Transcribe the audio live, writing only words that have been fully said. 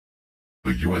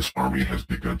The U.S. Army has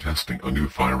begun testing a new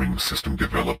firing system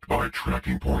developed by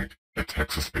Tracking Point, a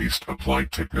Texas-based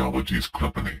applied technologies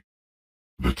company.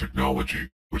 The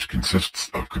technology, which consists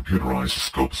of computerized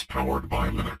scopes powered by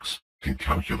Linnux, can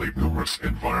calculate numerous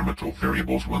environmental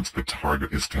variables once the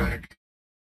target is tagged.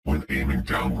 When aiming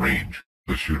downrange,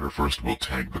 the shooter first will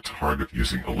tag the target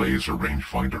using a laser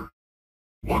rangefinder.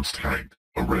 Once tagged,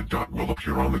 a red dot will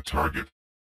appear on the target.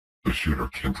 The shooter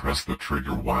can press the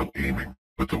trigger while aiming,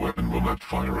 but the weapon will not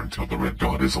fire until the red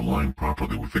dot is aligned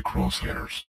properly with the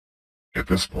crosshairs. At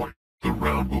this point, the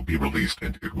round will be released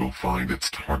and it will find its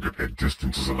target at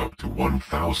distances of up to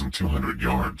 1,200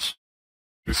 yards.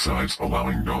 Besides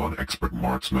allowing non-expert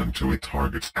marksmen to hit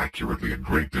targets accurately at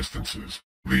great distances,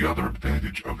 the other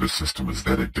advantage of this system is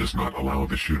that it does not allow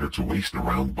the shooter to waste a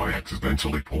round by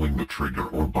accidentally pulling the trigger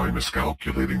or by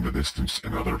miscalculating the distance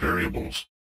and other variables.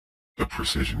 The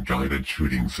precision-guided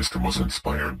shooting system was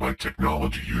inspired by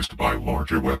technology used by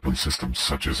larger weapon systems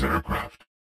such as aircraft.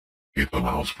 It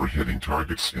allows for hitting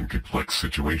targets in complex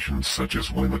situations such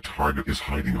as when the target is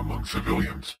hiding among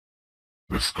civilians.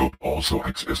 The scope also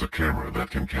acts as a camera that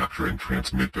can capture and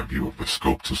transmit the view of the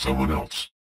scope to someone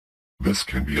else. This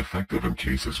can be effective in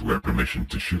cases where permission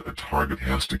to shoot a target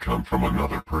has to come from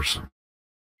another person.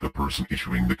 The person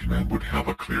issuing the command would have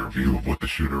a clear view of what the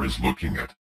shooter is looking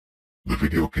at. The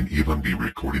video can even be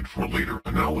recorded for later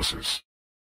analysis.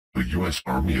 The U.S.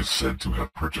 Army is said to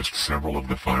have purchased several of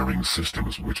the firing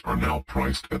systems which are now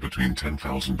priced at between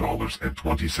 $10,000 and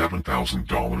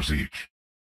 $27,000 each.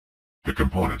 The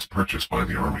components purchased by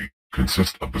the Army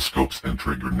consist of the scopes and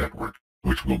trigger network,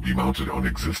 which will be mounted on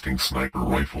existing sniper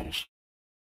rifles.